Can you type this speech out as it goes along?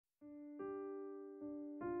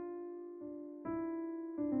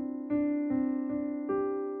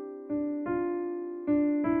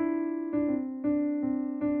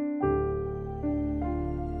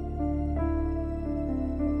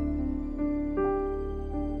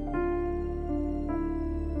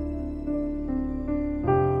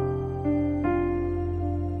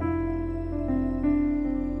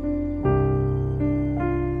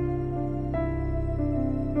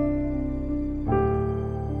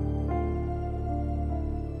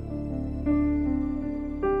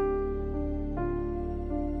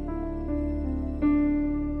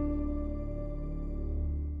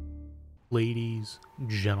Ladies,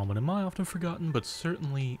 gentlemen, and my often forgotten, but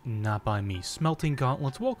certainly not by me, smelting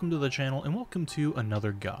gauntlets, welcome to the channel and welcome to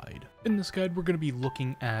another guide. In this guide, we're going to be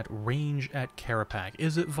looking at range at Kerapac.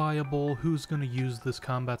 Is it viable? Who's going to use this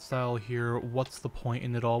combat style here? What's the point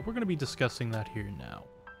in it all? We're going to be discussing that here now.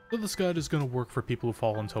 So this guide is going to work for people who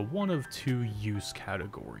fall into one of two use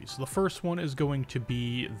categories. The first one is going to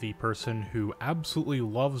be the person who absolutely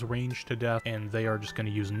loves range to death, and they are just going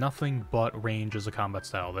to use nothing but range as a combat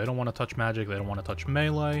style. They don't want to touch magic, they don't want to touch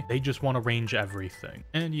melee, they just want to range everything.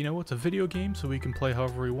 And you know, it's a video game, so we can play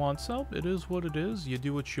however we want, so it is what it is, you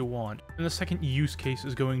do what you want. And the second use case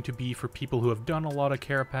is going to be for people who have done a lot of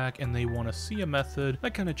Kerapac and they want to see a method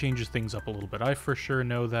that kind of changes things up a little bit. I for sure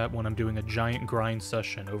know that when I'm doing a giant grind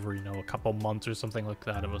session over a couple months or something like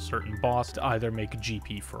that of a certain boss to either make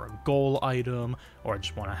GP for a goal item, or I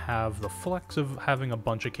just want to have the flex of having a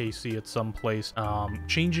bunch of KC at some place.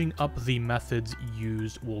 Changing up the methods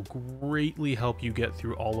used will greatly help you get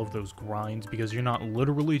through all of those grinds, because you're not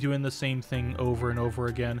literally doing the same thing over and over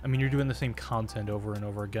again. I mean, you're doing the same content over and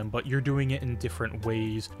over again, but you're doing it in different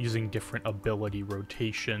ways, using different ability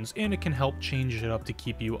rotations, and it can help change it up to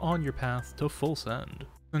keep you on your path to full send.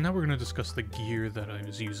 And now we're going to discuss the gear that I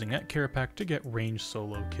was using at Kerapac to get range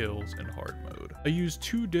solo kills in hard mode. I used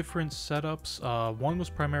two different setups. One was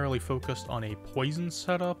primarily focused on a poison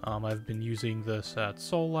setup. I've been using this at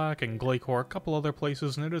Solak and Glacor, a couple other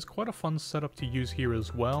places, and it is quite a fun setup to use here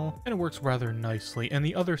as well, and it works rather nicely. And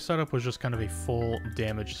the other setup was just kind of a full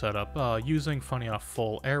damage setup, using, funny enough,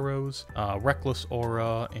 full arrows, Reckless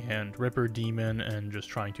Aura, and Ripper Demon, and just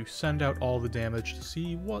trying to send out all the damage to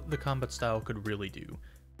see what the combat style could really do.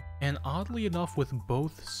 And oddly enough, with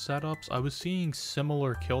both setups, I was seeing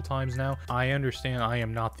similar kill times now. I understand I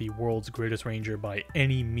am not the world's greatest ranger by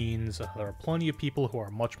any means. There are plenty of people who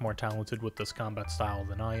are much more talented with this combat style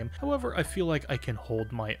than I am. However, I feel like I can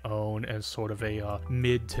hold my own as sort of a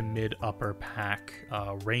mid to mid upper pack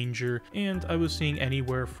ranger. And I was seeing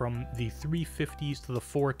anywhere from the 350s to the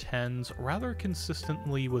 410s rather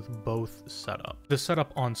consistently with both setups. The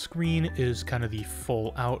setup on screen is kind of the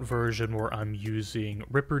full out version where I'm using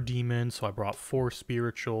Ripper Demon, so I brought 4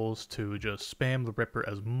 spirituals to just spam the Ripper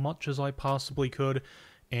as much as I possibly could,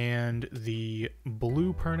 and the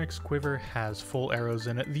blue Pernix quiver has full arrows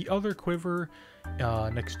in it. The other quiver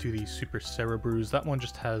next to the Super Cerebrus, that one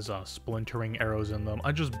just has splintering arrows in them.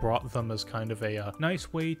 I just brought them as kind of a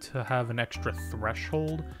nice way to have an extra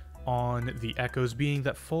threshold on the echoes, being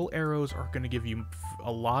that full arrows are going to give you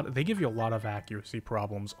they give you a lot of accuracy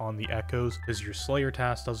problems on the echoes, because your Slayer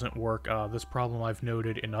task doesn't work. This problem I've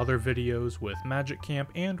noted in other videos with Magic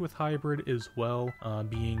Camp and with Hybrid as well,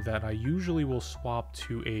 being that I usually will swap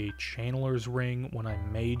to a Channeler's Ring when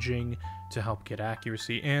I'm maging to help get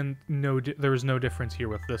accuracy, and there is no difference here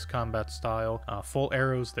with this combat style. Full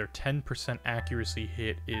arrows, their 10% accuracy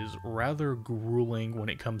hit is rather grueling when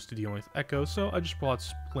it comes to dealing with echoes, so I just brought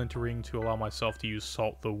splintering to allow myself to use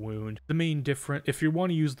Salt the Wound. The main difference, if you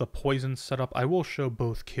want to use the poison setup, I will show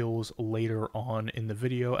both kills later on in the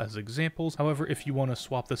video as examples. However, if you want to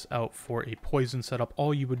swap this out for a poison setup,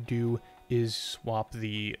 all you would do is swap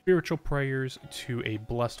the spiritual prayers to a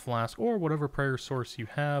blessed flask or whatever prayer source you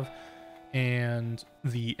have, and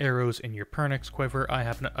the arrows in your Pernix quiver.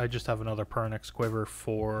 I just have another Pernix quiver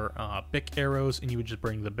for Bic arrows, and you would just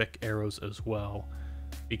bring the Bic arrows as well,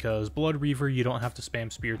 because Blood Reaver, you don't have to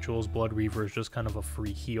spam spirituals. Blood Reaver is just kind of a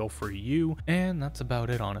free heal for you, and that's about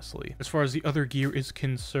it, honestly. As far as the other gear is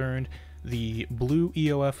concerned, the blue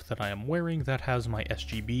EOF that I am wearing, that has my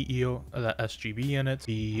SGB in it.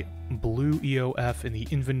 The blue EOF in the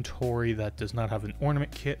inventory that does not have an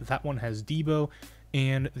ornament kit, that one has Debo.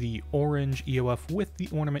 And the orange EOF with the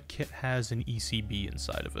ornament kit has an ECB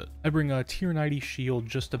inside of it. I bring a tier 90 shield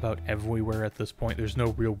just about everywhere at this point. There's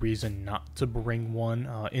no real reason not to bring one.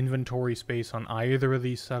 Inventory space on either of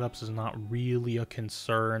these setups is not really a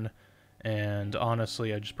concern, and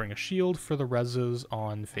honestly I just bring a shield for the reses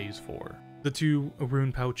on phase 4. The two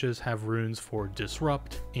rune pouches have runes for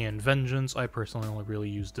Disrupt and Vengeance. I personally only really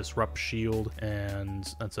use Disrupt Shield,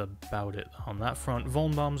 and that's about it on that front.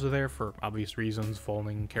 Vuln Bombs are there for obvious reasons,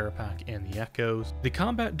 Vulning Kerapac and the Echoes. The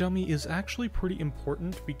combat dummy is actually pretty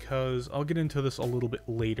important, because I'll get into this a little bit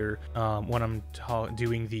later when I'm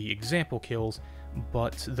doing the example kills,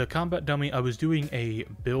 But the combat dummy, I was doing a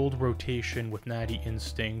build rotation with Natty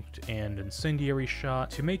Instinct and Incendiary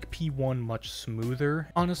Shot to make P1 much smoother.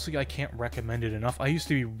 Honestly, I can't recommend it enough. I used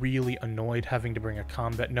to be really annoyed having to bring a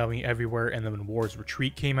combat dummy everywhere, and then when War's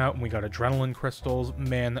Retreat came out and we got adrenaline crystals,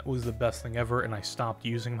 man, that was the best thing ever, and I stopped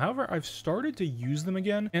using them. However, I've started to use them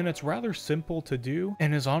again, and it's rather simple to do,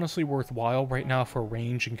 and is honestly worthwhile right now for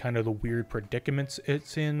range and kind of the weird predicaments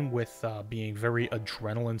it's in with being very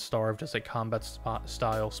adrenaline starved as a combat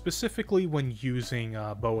style, specifically when using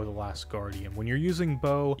Bow of the Last Guardian. When you're using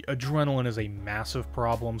Bow, adrenaline is a massive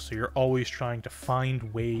problem, so you're always trying to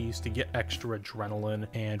find ways to get extra adrenaline,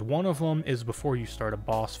 and one of them is before you start a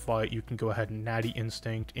boss fight, you can go ahead and Natty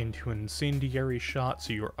Instinct into an Incendiary Shot,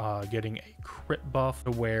 so you're getting a crit buff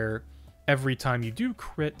where every time you do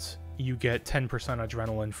crit, you get 10%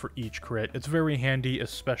 adrenaline for each crit. It's very handy,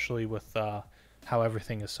 especially with how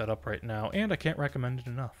everything is set up right now, and I can't recommend it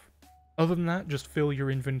enough. Other than that, just fill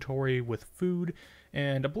your inventory with food,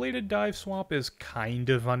 and a bladed dive swap is kind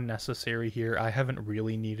of unnecessary here. I haven't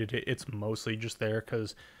really needed it. It's mostly just there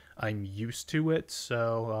because I'm used to it,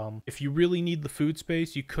 so if you really need the food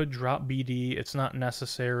space, you could drop BD. It's not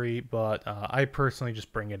necessary, but I personally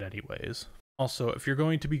just bring it anyways. Also, if you're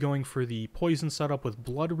going to be going for the poison setup with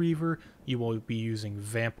Blood Reaver, you will be using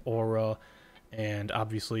Vamp Aura, and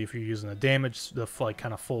obviously if you're using the damage, the like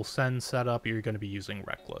kind of full send setup, you're going to be using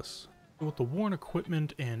Reckless. With the worn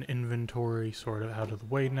equipment and inventory sort of out of the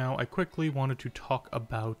way now, I quickly wanted to talk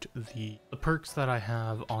about the perks that I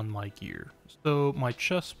have on my gear. So my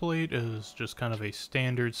chest plate is just kind of a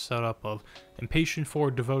standard setup of Impatient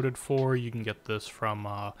 4, Devoted 4. You can get this from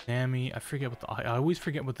Zammy. I always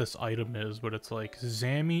forget what this item is, but it's like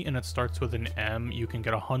Zammy and it starts with an M. You can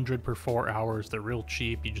get 100 per 4 hours. They're real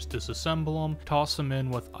cheap. You just disassemble them, toss them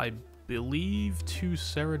in with, I believe, 2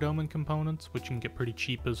 Ceradomin components, which you can get pretty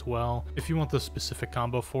cheap as well. If you want the specific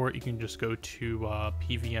combo for it, you can just go to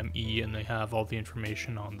PVME and they have all the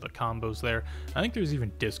information on the combos there. I think there's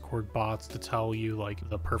even Discord bots to tell you like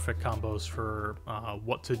the perfect combos for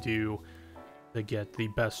what to do to get the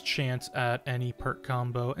best chance at any perk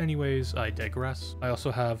combo. Anyways, I digress. I also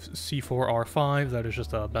have C4R5, that is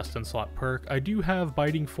just a best in slot perk. I do have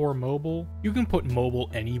Biting 4 Mobile. You can put Mobile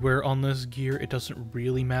anywhere on this gear, it doesn't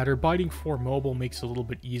really matter. Biting 4 Mobile makes it a little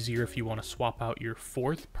bit easier if you want to swap out your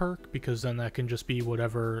 4th perk, because then that can just be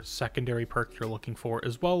whatever secondary perk you're looking for,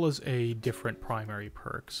 as well as a different primary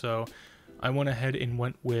perk. So I went ahead and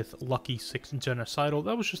went with Lucky 6 Genocidal.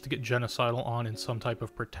 That was just to get Genocidal on in some type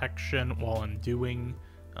of protection while I'm doing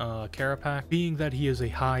Kerapac. Being that he is a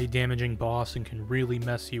high damaging boss and can really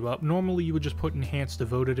mess you up, normally you would just put Enhanced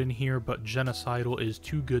Devoted in here, but Genocidal is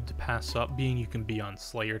too good to pass up, being you can be on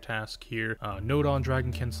Slayer Task here. Note on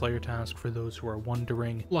Dragonkin Slayer Task for those who are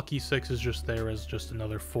wondering. Lucky 6 is just there as just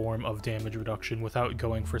another form of damage reduction without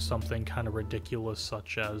going for something kind of ridiculous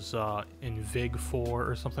such as Invig 4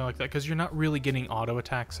 or something like that, because you're not really getting auto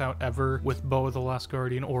attacks out ever with Bow of the Last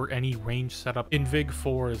Guardian or any range setup. Invig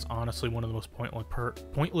 4 is honestly one of the most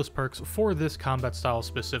pointless perks for this combat style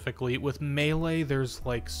specifically. With melee, there's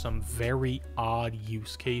like some very odd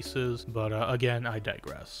use cases, but again, I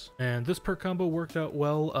digress. And this perk combo worked out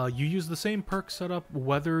well. You use the same perk setup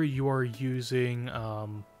whether you are using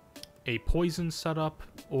a poison setup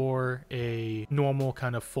or a normal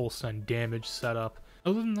kind of full send damage setup.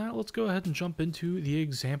 Other than that, let's go ahead and jump into the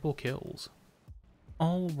example kills.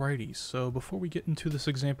 Alrighty, so before we get into this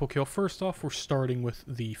example kill, first off, we're starting with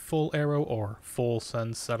the full arrow, or full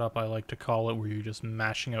send setup I like to call it, where you're just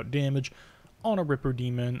mashing out damage on a Ripper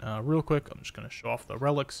Demon. Real quick, I'm just going to show off the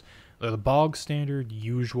relics. They're the bog standard,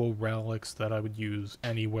 usual relics that I would use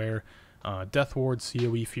anywhere. Death Ward,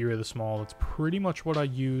 COE, Fury of the Small, that's pretty much what I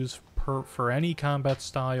use for any combat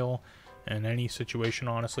style in any situation,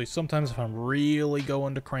 honestly. Sometimes if I'm really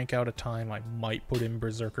going to crank out a time, I might put in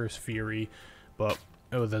Berserker's Fury, but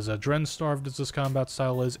as adren starved as this combat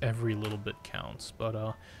style is, every little bit counts. But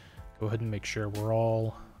go ahead and make sure we're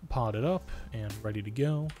all potted up and ready to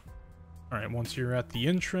go. Alright, once you're at the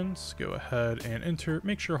entrance, go ahead and enter.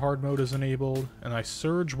 Make sure hard mode is enabled, and I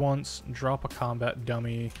surge once, drop a combat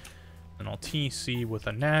dummy, and I'll TC with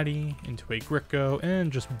a natty into a Gricko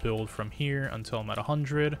and just build from here until I'm at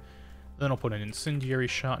 100. Then I'll put an incendiary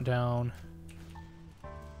shot down,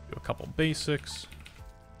 do a couple basics.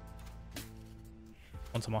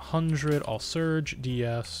 Once I'm 100, I'll surge,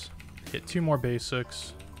 DS, hit 2 more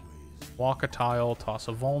basics, walk a tile, toss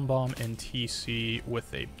a Vuln Bomb, and TC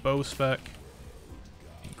with a bow spec,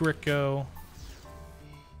 Gricko,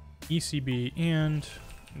 ECB, and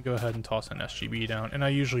go ahead and toss an SGB down, and I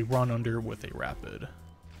usually run under with a rapid.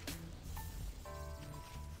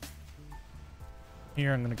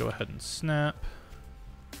 Here I'm going to go ahead and snap,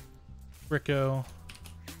 Rico,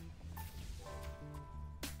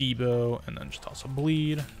 Debo, and then just toss a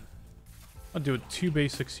bleed. I'll do 2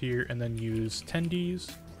 basics here and then use 10 Ds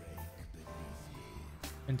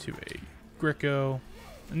into a Grico.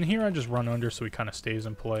 And here I just run under so he kind of stays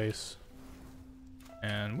in place.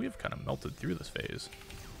 And we have kind of melted through this phase.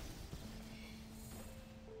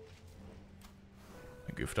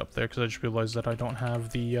 I goofed up there because I just realized that I don't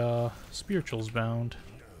have the spirituals bound.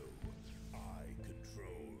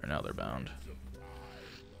 Or now they're bound.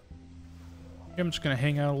 I'm just going to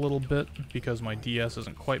hang out a little bit because my DS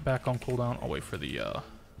isn't quite back on cooldown. I'll wait for the...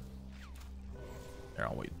 There,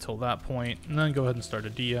 I'll wait till that point, and then go ahead and start a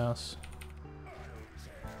DS.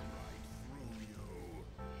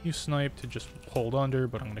 You snipe to just hold under,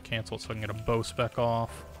 but I'm going to cancel it so I can get a bow spec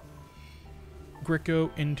off. Grico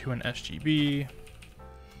into an SGB.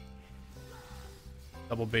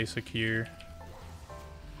 Double basic here.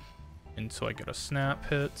 Until I get a snap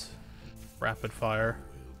hit. Rapid fire.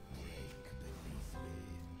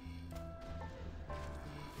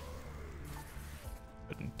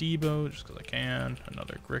 Put in Debo just because I can.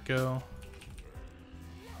 Another Grico.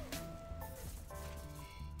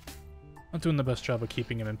 Not doing the best job of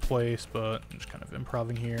keeping him in place, but I'm just kind of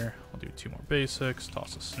improvising here. I'll do 2 more basics,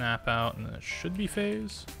 toss a snap out, and then it should be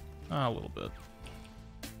phase. A little bit.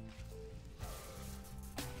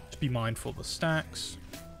 Just be mindful of the stacks.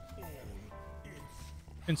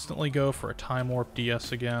 Instantly go for a Time Warp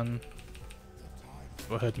DS again.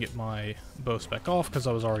 Go ahead and get my bow spec off because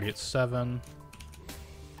I was already at 7.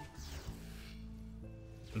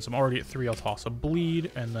 Since I'm already at 3, I'll toss a bleed,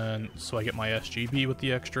 and then so I get my SGB with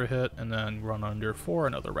the extra hit, and then run under for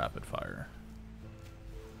another rapid fire.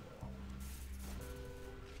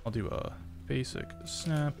 I'll do a basic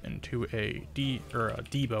snap into a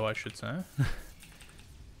Debo, I should say.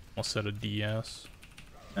 I'll set a DS,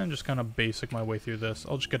 and just kind of basic my way through this.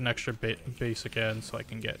 I'll just get an extra basic in so I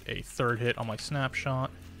can get a 3rd hit on my snapshot,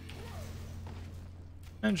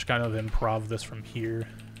 and just kind of improv this from here.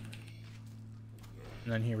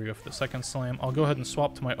 And then here we go for the 2nd slam. I'll go ahead and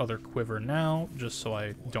swap to my other quiver now, just so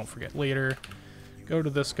I don't forget later. Go to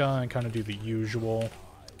this guy and kind of do the usual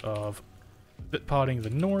of bit-potting the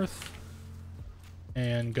north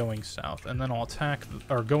and going south. And then I'll attack,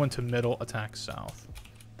 or go into middle, attack south.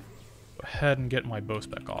 Go ahead and get my bow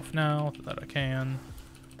spec off now, that I can.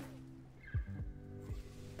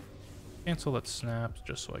 Cancel that snap,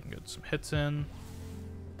 just so I can get some hits in.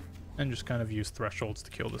 And just kind of use thresholds to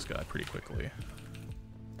kill this guy pretty quickly.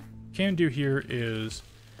 Can do here is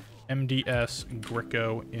MDS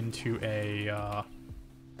Grico into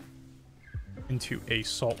a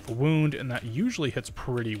Salt the Wound, and that usually hits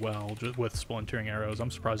pretty well just with splintering arrows. I'm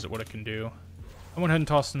surprised at what it can do. I went ahead and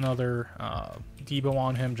tossed another Debo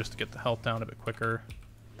on him just to get the health down a bit quicker.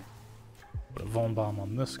 Put a Vuln Bomb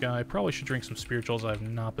on this guy. Probably should drink some spirituals. I have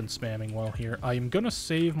not been spamming well here. I am going to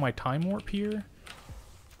save my Time Warp here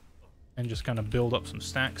and just kind of build up some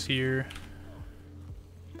stacks here.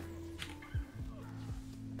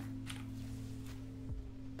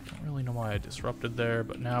 Really know why I disrupted there,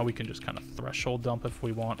 but now we can just kind of threshold dump if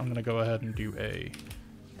we want. I'm going to go ahead and do a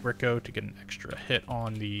Grico to get an extra hit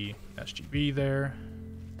on the SGB there.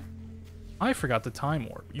 I forgot the Time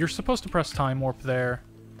Warp. You're supposed to press Time Warp there,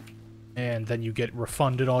 and then you get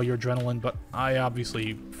refunded all your adrenaline, but I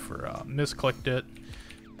obviously misclicked it.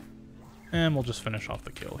 And we'll just finish off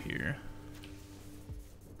the kill here.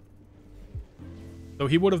 So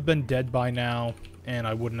he would have been dead by now, and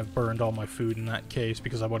I wouldn't have burned all my food in that case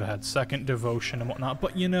because I would have had 2nd devotion and whatnot.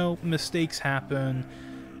 But, you know, mistakes happen,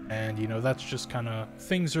 and, you know, that's just kind of...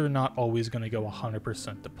 Things are not always going to go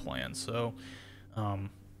 100% to plan, so...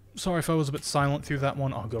 sorry if I was a bit silent through that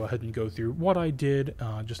one. I'll go ahead and go through what I did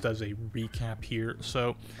just as a recap here.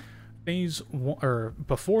 So, phase 1, or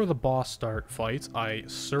before the boss start fights, I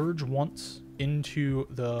surge once into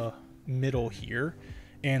the middle here.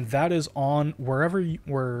 And that is on wherever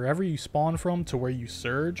you spawn from to where you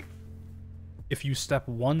surge. If you step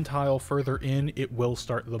 1 tile further in, it will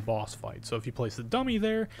start the boss fight. So if you place the dummy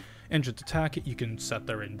there and just attack it, you can set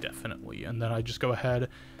there indefinitely. And then I just go ahead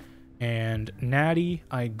and natty,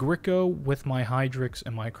 I Grico with my Hydrix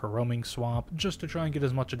and my Coroming swap just to try and get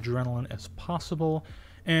as much adrenaline as possible.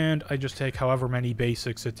 And I just take however many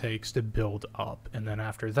basics it takes to build up. And then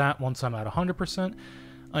after that, once I'm at 100%,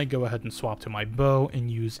 I go ahead and swap to my bow and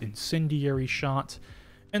use Incendiary Shot.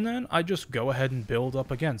 And then I just go ahead and build up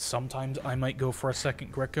again. Sometimes I might go for a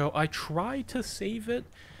 2nd Grico. I try to save it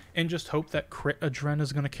and just hope that crit adren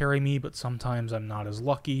is going to carry me, but sometimes I'm not as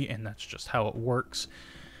lucky, and that's just how it works.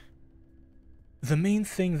 The main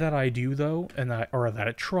thing that I do though, or that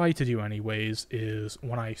I try to do anyways, is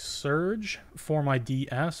when I surge for my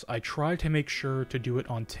DS, I try to make sure to do it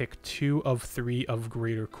on tick 2 of 3 of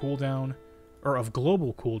greater cooldown, or of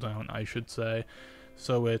global cooldown, I should say.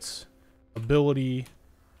 So it's ability,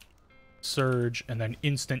 surge, and then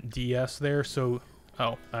instant DS there. So,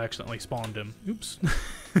 oh, I accidentally spawned him. Oops.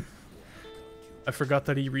 I forgot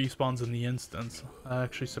that he respawns in the instance. That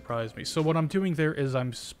actually surprised me. So what I'm doing there is I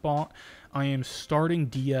am starting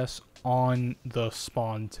DS on the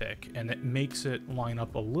spawn tick, and it makes it line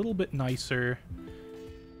up a little bit nicer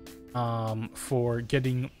for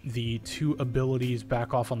getting the 2 abilities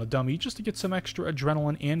back off on the dummy, just to get some extra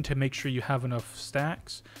adrenaline and to make sure you have enough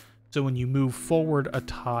stacks. So when you move forward a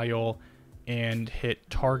tile and hit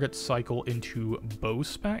target cycle into bow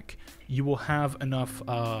spec, you will have enough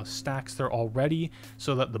stacks there already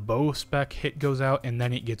so that the bow spec hit goes out, and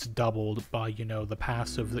then it gets doubled by, you know, the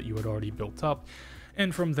passive that you had already built up.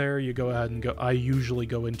 And from there you go ahead and go, I usually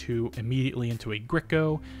go immediately into a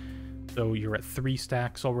Gricko. So you're at 3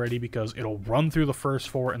 stacks already, because it'll run through the first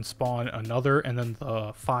 4 and spawn another, and then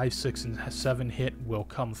the 5, 6, and 7 hit will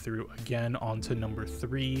come through again onto number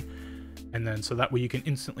 3. And then so that way you can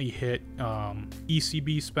instantly hit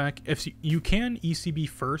ECB spec. If you can ECB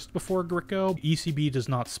first before Gricko. ECB does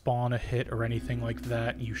not spawn a hit or anything like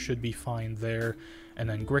that. You should be fine there. And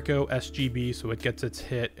then Gricko SGB, so it gets its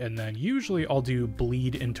hit. And then usually I'll do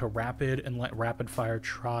bleed into rapid and let rapid fire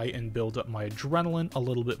try and build up my adrenaline a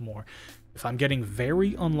little bit more. If I'm getting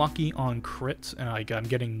very unlucky on crits and I'm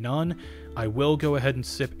getting none, I will go ahead and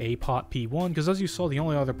sip APOT P1, because as you saw, the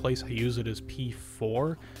only other place I use it is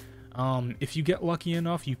P4. If you get lucky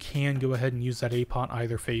enough, you can go ahead and use that APOT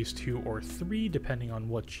either phase 2 or 3, depending on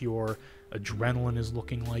what your adrenaline is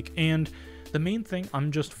looking like. And the main thing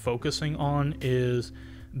I'm just focusing on is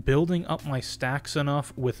building up my stacks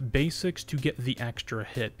enough with basics to get the extra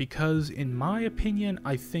hit, because in my opinion,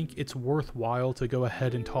 I think it's worthwhile to go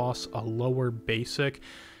ahead and toss a lower basic,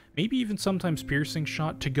 maybe even sometimes piercing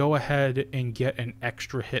shot, to go ahead and get an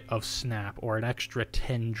extra hit of snap, or an extra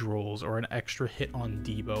tendrils, or an extra hit on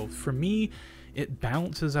Debo. For me, it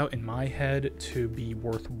balances out in my head to be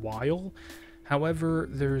worthwhile. However,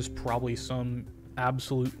 there's probably some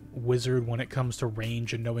absolute wizard when it comes to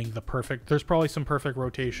range and knowing the perfect, there's probably some perfect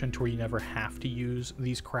rotation to where you never have to use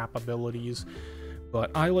these crap abilities.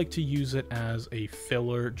 But I like to use it as a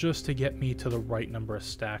filler just to get me to the right number of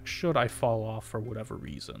stacks should I fall off for whatever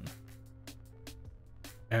reason.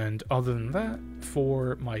 And other than that,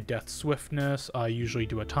 for my death swiftness, I usually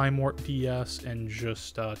do a time warp DS and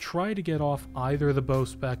just try to get off either the bow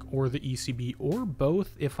spec or the ECB, or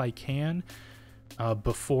both if I can,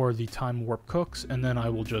 before the time warp cooks, and then I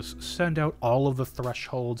will just send out all of the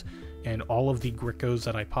thresholds and all of the Grickos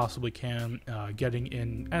that I possibly can, getting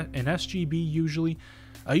in an SGB usually.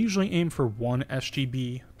 I usually aim for 1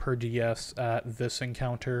 SGB per DS at this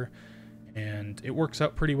encounter, and it works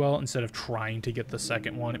out pretty well. Instead of trying to get the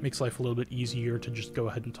second one, it makes life a little bit easier to just go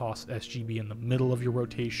ahead and toss SGB in the middle of your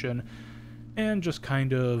rotation, and just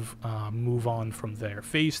kind of move on from there.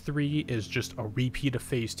 Phase 3 is just a repeat of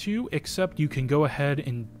Phase 2, except you can go ahead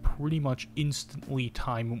and pretty much instantly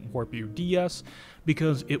time warp your DS,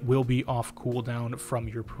 because it will be off cooldown from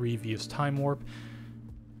your previous time warp.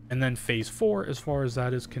 And then Phase 4, as far as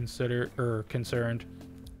that is concerned,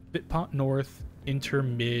 Bitpot North, enter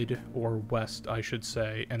mid, or west I should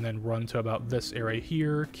say, and then run to about this area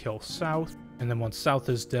here, kill south, and then once south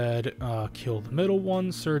is dead, kill the middle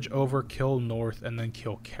one, surge over, kill north, and then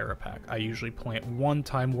kill Kerapac. I usually plant 1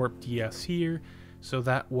 time warp DS here, so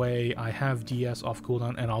that way I have DS off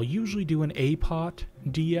cooldown, and I'll usually do an APOT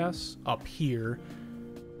DS up here,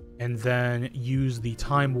 and then use the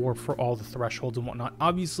time warp for all the thresholds and whatnot.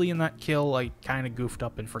 Obviously in that kill, I kind of goofed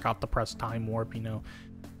up and forgot to press time warp, you know.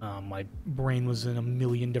 My brain was in a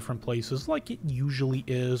million different places, like it usually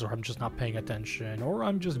is, or I'm just not paying attention, or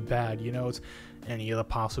I'm just bad, you know, it's any of the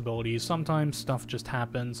possibilities. Sometimes stuff just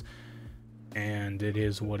happens, and it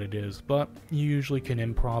is what it is, but you usually can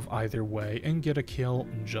improv either way and get a kill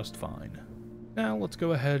just fine. Now let's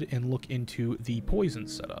go ahead and look into the poison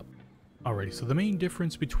setup. Alrighty, so the main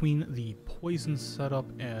difference between the poison setup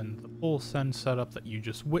and the full send setup that you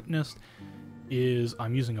just witnessed is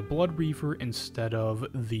I'm using a Blood Reaver instead of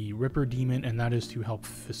the Ripper Demon, and that is to help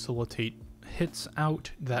facilitate hits out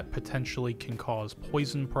that potentially can cause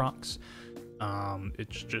poison procs.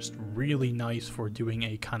 It's just really nice for doing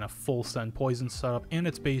a kind of full send poison setup, and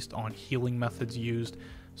it's based on healing methods used.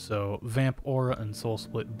 So Vamp Aura and Soul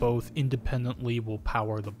Split both independently will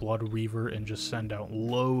power the Blood Reaver and just send out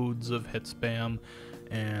loads of hit spam,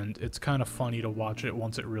 and it's kind of funny to watch it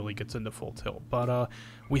once it really gets into full tilt. But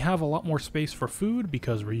we have a lot more space for food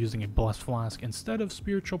because we're using a Blessed Flask instead of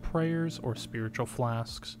Spiritual Prayers or Spiritual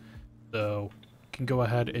Flasks. So can go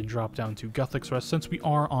ahead and drop down to Guthix Rest since we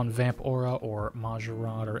are on Vamp Aura or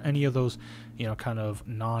Majorat or any of those, you know, kind of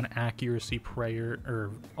non-accuracy prayer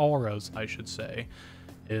or auras, I should say.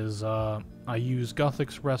 Is I use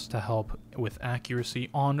Guthix Rest to help with accuracy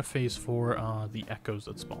on phase 4, the echoes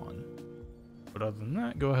that spawn. But other than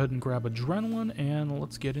that, go ahead and grab Adrenaline and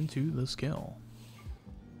let's get into the skill.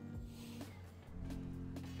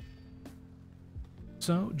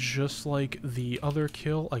 So, just like the other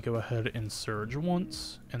kill, I go ahead and Surge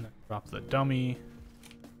once, and then drop the dummy.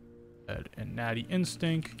 And Natty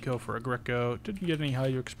Instinct, go for a Greco. Didn't get any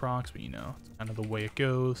Hydrix procs, but you know, it's kind of the way it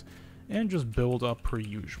goes. And just build up per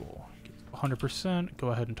usual. 100%, go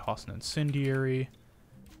ahead and toss an Incendiary.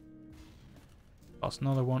 Toss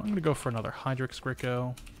another one. I'm going to go for another Hydrix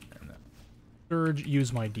Greco. And then Surge,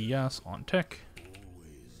 use my DS on tick.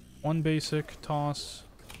 One basic, toss.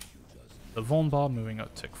 The Vulnbob moving a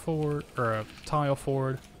tick forward, or a tile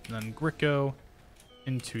forward, and then Greco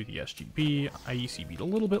into the SGB. I ECB'd a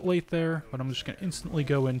little bit late there, but I'm just going to instantly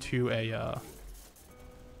go into a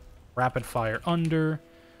rapid fire under,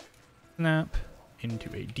 snap, into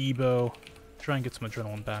a Debo, try and get some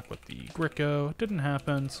adrenaline back with the Greco. Didn't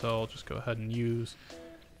happen, so I'll just go ahead and use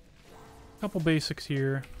a couple basics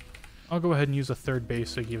here. I'll go ahead and use a third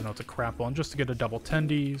basic, even though it's a crap one, just to get a double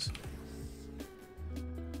tendies.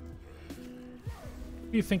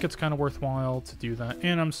 You think it's kind of worthwhile to do that,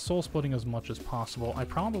 and I'm soul splitting as much as possible. I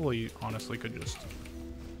probably honestly could just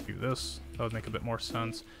do this. That would make a bit more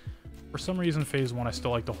sense. For some reason, phase 1 I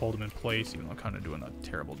still like to hold them in place, even though I'm kind of doing a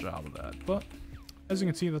terrible job of that. But as you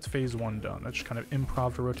can see, that's phase 1 done. That's just kind of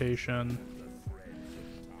improv rotation.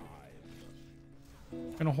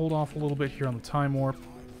 Gonna hold off a little bit here on the Time Warp.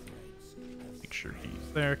 Make sure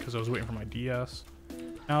he's there because I was waiting for my DS.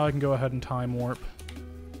 Now I can go ahead and Time Warp.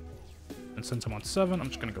 And since I'm on 7, I'm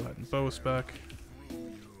just going to go ahead and bow spec.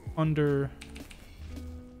 Under.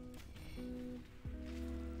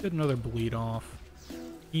 Did another bleed off.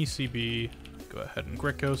 ECB. Go ahead and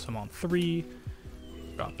Greco, so I'm on 3.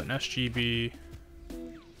 Drop an SGB.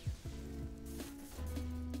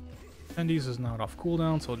 Tendies is not off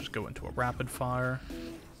cooldown, so I'll just go into a rapid fire.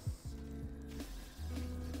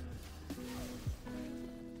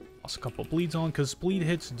 Lost a couple bleeds on, because bleed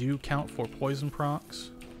hits do count for poison procs.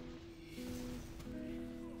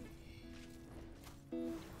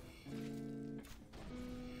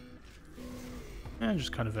 And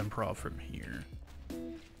just kind of improv from here.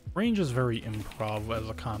 Range is very improv as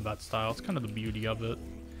a combat style. It's kind of the beauty of it.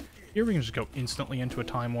 Here we can just go instantly into a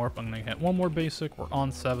Time Warp. I'm going to hit one more basic. We're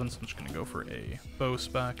on 7, so I'm just going to go for a bow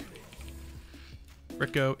spec.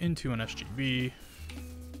 Greco into an SGB.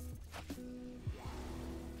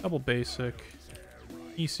 Double basic.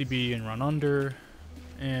 ECB and run under.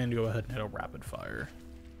 And go ahead and hit a rapid fire.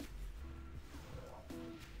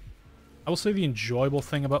 I will say the enjoyable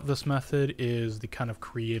thing about this method is the kind of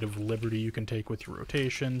creative liberty you can take with your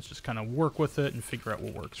rotations. Just kind of work with it and figure out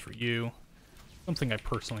what works for you. Something I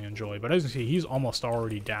personally enjoy. But as you see, he's almost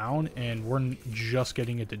already down, and we're just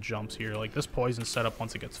getting into jumps here. Like, this poison setup,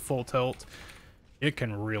 once it gets full tilt, it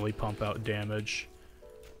can really pump out damage.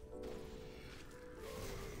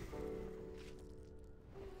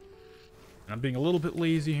 I'm being a little bit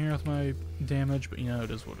lazy here with my damage, but you know,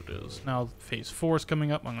 it is what it is. Now, phase 4 is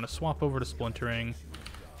coming up. I'm going to swap over to Splintering,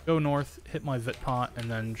 go north, hit my Vit Pot,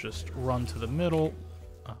 and then just run to the middle,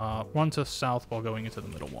 run to south while going into the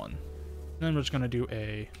middle one. And then we're just going to do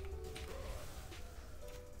a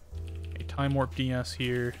Time Warp DS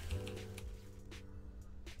here.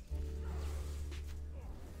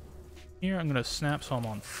 Here, I'm going to snap, so I'm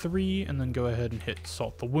on 3, and then go ahead and hit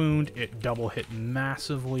Salt the Wound. It double hit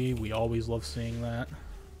massively. We always love seeing that.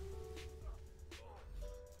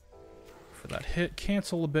 For that hit,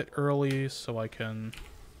 cancel a bit early so I can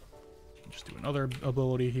just do another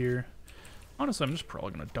ability here. Honestly, I'm just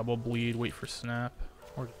probably going to double bleed, wait for snap,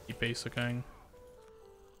 or just keep basicing.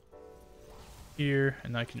 Here,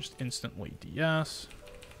 and I can just instantly DS.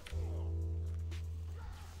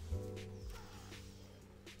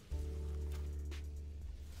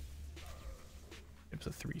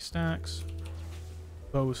 To 3 stacks,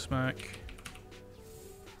 bow smack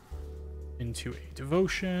into a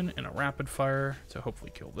devotion and a rapid fire to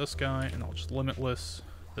hopefully kill this guy, and I'll just limitless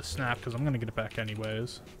the snap because I'm gonna get it back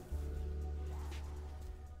anyways.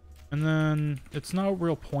 And then it's no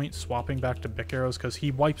real point swapping back to Bic Arrows because he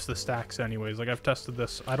wipes the stacks anyways. Like, I've tested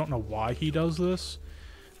this, I don't know why he does this,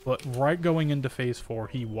 but right going into phase 4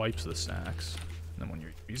 he wipes the stacks. And then when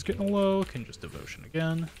your he's getting low, can just devotion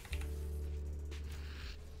again.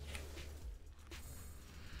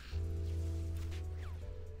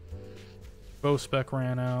 Bow spec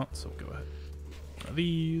ran out, so go ahead. One of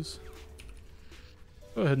these.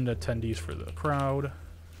 Go ahead and attend these for the crowd.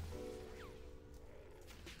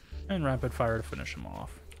 And rapid fire to finish him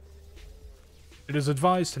off. It is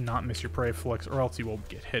advised to not miss your prey flicks or else you will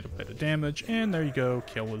get hit a bit of damage, and there you go,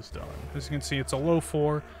 kill is done. As you can see, it's a low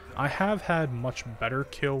 4. I have had much better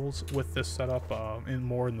kills with this setup,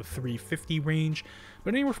 more in the 350 range,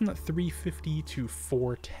 but anywhere from that 350 to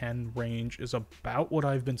 410 range is about what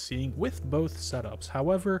I've been seeing with both setups.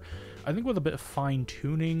 However, I think with a bit of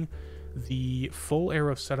fine-tuning, the full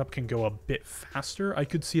arrow setup can go a bit faster. I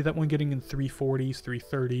could see that when getting in 340s,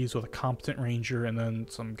 330s with a competent ranger and then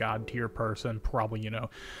some god tier person, probably, you know,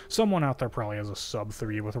 someone out there probably has a sub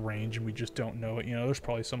 3 with a range and we just don't know it. You know, there's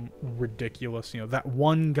probably some ridiculous, you know, that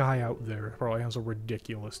one guy out there probably has a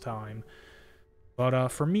ridiculous time. But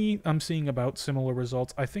for me, I'm seeing about similar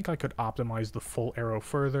results. I think I could optimize the full arrow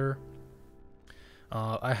further.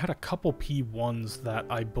 I had a couple P1s that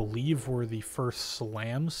I believe were the first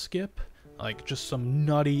slam skip, like just some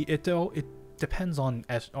nutty, it depends on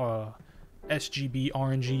SGB,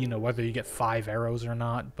 RNG, you know, whether you get 5 arrows or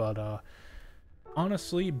not, but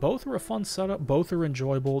honestly, both are a fun setup, both are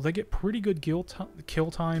enjoyable, they get pretty good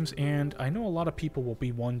kill times, and I know a lot of people will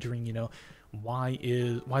be wondering, you know, why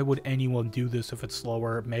would anyone do this if it's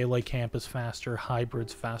slower? Melee camp is faster,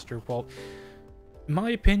 hybrid's faster. Well, in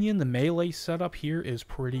my opinion, the melee setup here is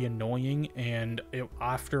pretty annoying, and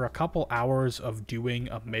after a couple hours of doing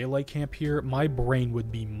a melee camp here, my brain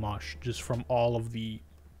would be mush just from all of the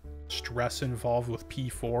stress involved with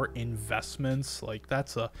P4 investments. Like,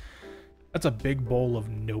 that's a big bowl of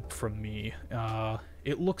nope from me.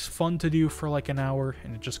 It looks fun to do for like an hour,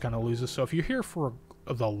 and it just kind of loses. So if you're here for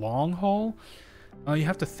the long haul, you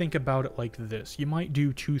have to think about it like this. You might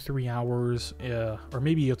do 2-3 hours, or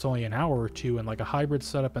maybe it's only an hour or two in like a hybrid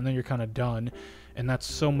setup, and then you're kind of done, and that's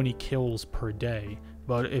so many kills per day.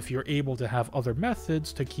 But if you're able to have other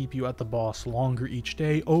methods to keep you at the boss longer each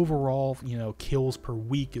day, overall, you know, kills per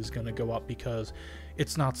week is going to go up because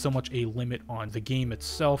it's not so much a limit on the game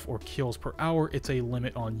itself or kills per hour, it's a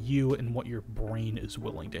limit on you and what your brain is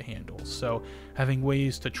willing to handle. So having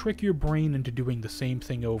ways to trick your brain into doing the same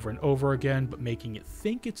thing over and over again, but making it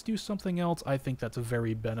think it's do something else, I think that's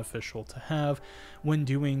very beneficial to have when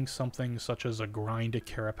doing something such as a grind to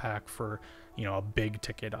Kerapac for, you know, a big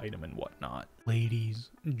ticket item and whatnot.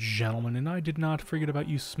 Ladies, gentlemen, and I did not forget about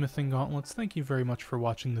you smithing gauntlets. Thank you very much for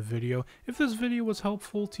watching the video. If this video was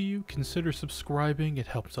helpful to you, consider subscribing. It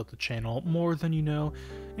helps out the channel more than you know,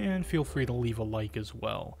 and feel free to leave a like as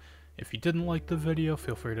well. If you didn't like the video,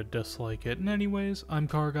 feel free to dislike it. And anyways, I'm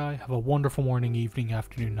Car Guy. Have a wonderful morning, evening,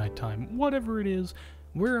 afternoon, nighttime, whatever it is,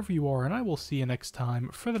 wherever you are, and I will see you next time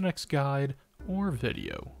for the next guide or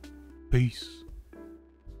video. Peace.